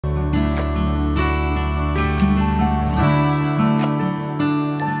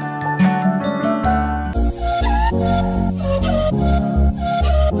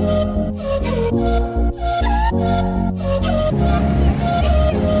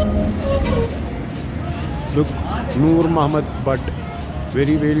Look, Noor Muhammad Butt.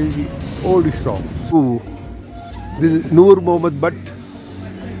 Very, very old shop. Ooh. This is Noor Muhammad Butt.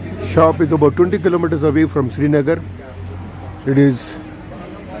 Shop is about 20 kilometers away from Srinagar. It is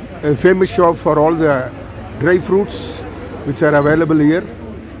a famous shop for all the dry fruits which are available here.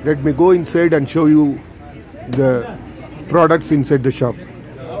 Let me go inside and show you the products inside the shop.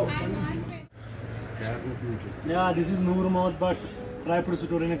 Yeah, this is Noor Muhammad Butt, dry fruit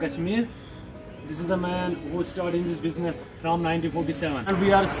store in Kashmir. This is the man who started this business from 1947. And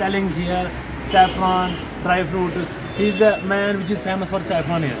we are selling here saffron, dry fruits. He's the man which is famous for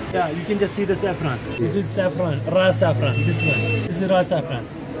saffron here. Yeah, you can just see the saffron. This is saffron, raw saffron. This one. This is raw saffron.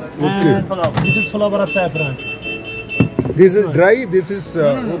 Okay. And this is flower of saffron. This is dry, this is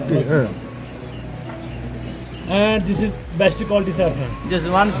okay. And this is best quality saffron. This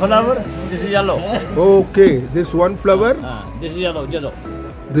one flower, this is yellow. Okay, this one flower. This is yellow.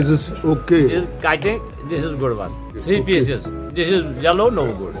 This is okay. This is kiting, this is good one. Three pieces. This is yellow,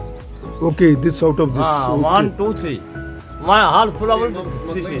 no good. Okay, this out of this. Okay. 1, 2, 3. One half flower,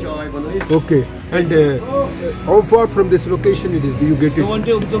 3 pieces. Okay, and how far from this location it is? Do you get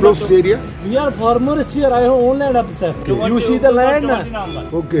it? Close area? We are farmers here. I have own land of the saffron. You see the land?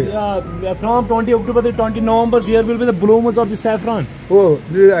 Okay. Yeah, from 20 October to 20 November, there will be the blooms of the saffron. Oh,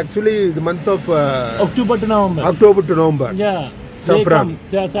 this is actually the month of October to November. October to November. Yeah. Saffron.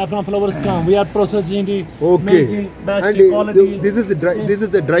 The saffron flowers come. We are processing it. Okay. Making best And quality. this is the dry. This is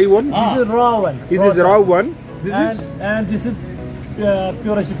the dry one. This is raw one. This is raw one. This is and this is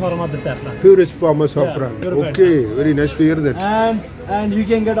purest form of the saffron. purest form of saffron. Yeah, okay, very nice to hear that. And you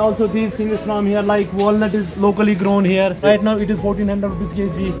can get also these things from here, like walnut is locally grown here. Right now it is 1400 rupees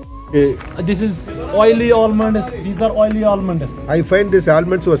kg. Okay. This is oily almonds. These are oily almonds. I find these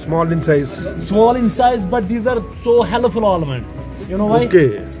almonds were small in size. Small in size, but these are so helpful almond. You know why?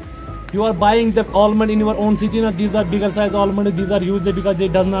 Okay. You are buying the almond in your own city. Now these are bigger size almonds. These are used because they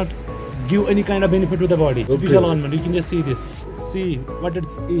does not give any kind of benefit to the body. Okay. Special almond. You can just see this. See what it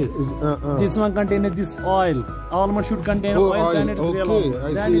is. This one contains this oil. Almond should contain oil. Then it is real almond. Okay,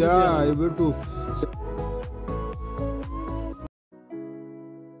 I Then see. it is real Yeah, I almond. will to.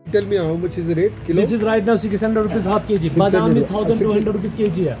 Tell me how much is the rate? Kilo? This is right now 600 rupees half kg. Badam is 1200 rupees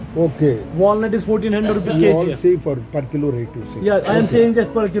kg. Okay. Walnut is 1400 rupees You all kg. say for per kilo rate you say. Yeah, I am saying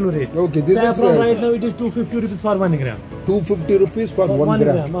just per kilo rate. Okay, this saffron is right now it is 250 rupees for 1 gram. 250 rupees for 1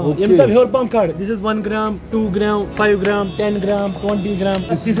 gram. Okay. Your palm card. This is 1 gram, 2 gram, 5 gram, 10 gram, 20 gram.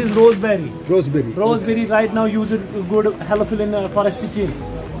 This is roseberry. Roseberry. Roseberry right now use it good helpful in for a skin.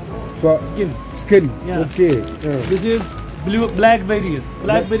 For skin. Yeah. Okay. This is blackberries.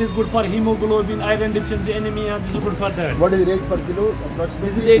 Blackberry is good for hemoglobin, iron deficiency, anemia. This is good for that. What is the rate per kilo approximately?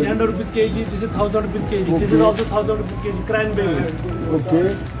 This is 800 rupees kg. This is 1000 rupees kg. Okay. This is also 1000 rupees kg. Cranberries.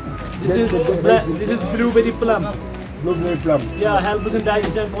 Okay. This is blueberry plum. Blueberry plum. Yeah, helps in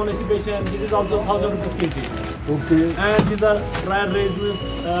digestion, constipation. This is also 1000 rupees kg. Okay. And these are dry raisins,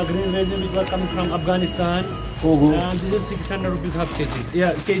 green raisins which are coming from Afghanistan. And this is 600 rupees half kg.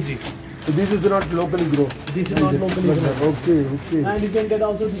 Yeah, kg. So this is not locally grown. This is not locally grown. Okay. And you can get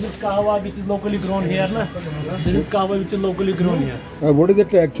also this is kahwa which is locally grown here. Na? This is kahwa which is locally grown here. What is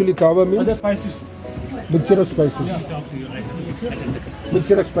it actually kahwa means? Other spices. Mixture of spices. Yeah, talk to you right.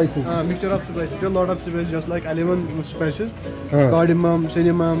 Mixture of spices. Mixture of spices. A lot of spices, just like 11 spices. Cardamom,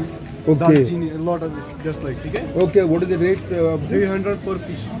 Cinnamon, darlchini, a lot of just like. Okay. Okay. What is the rate of this? 300 per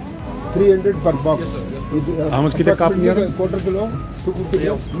piece. 300 per box. Yes, sir. With, How much kilo cup here? Quarter kilo? 250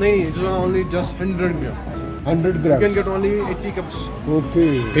 grams? No, it's only just 100 grams. 100 grams. You can get only 80 cups.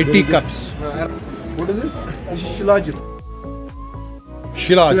 Okay. 80 cups. What is this? This is Shilajit.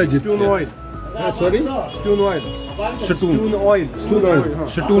 Shilajit. Stone oil. Sorry? Stone oil. Satoon. Oil. Stone oil.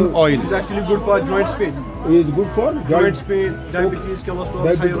 Satoon oil. It's actually good for joint pain. Is good for Joint pain, diabetes, cholesterol,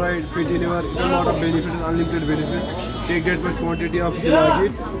 Diabetes. thyroid, fatty liver. It's a lot of benefits, unlimited benefits. Take that much quantity of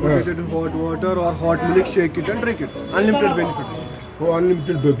Shilajit, put it in hot water or hot milk, shake it and drink it. Unlimited benefits. Oh,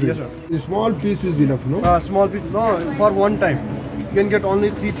 unlimited benefit. Yes, sir. A small piece is enough, no? Small piece, no, for one time. You can get only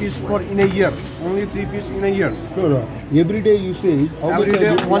 3 pieces for in a year. Only 3 pieces in a year. No. Every day you say, how Every much day,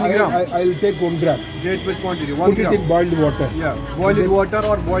 I do? 1 gram. I'll take 1 gram. That much quantity, 1 Put it gram. in boiled water. Yeah, boiled water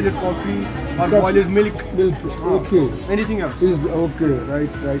or boiled coffee or boiled milk. Okay. Anything else. Is okay. Right.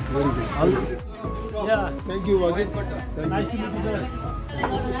 Very good. Yeah. Thank you, Wajid. Thank you. Nice to meet you,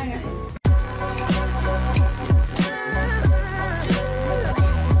 sir.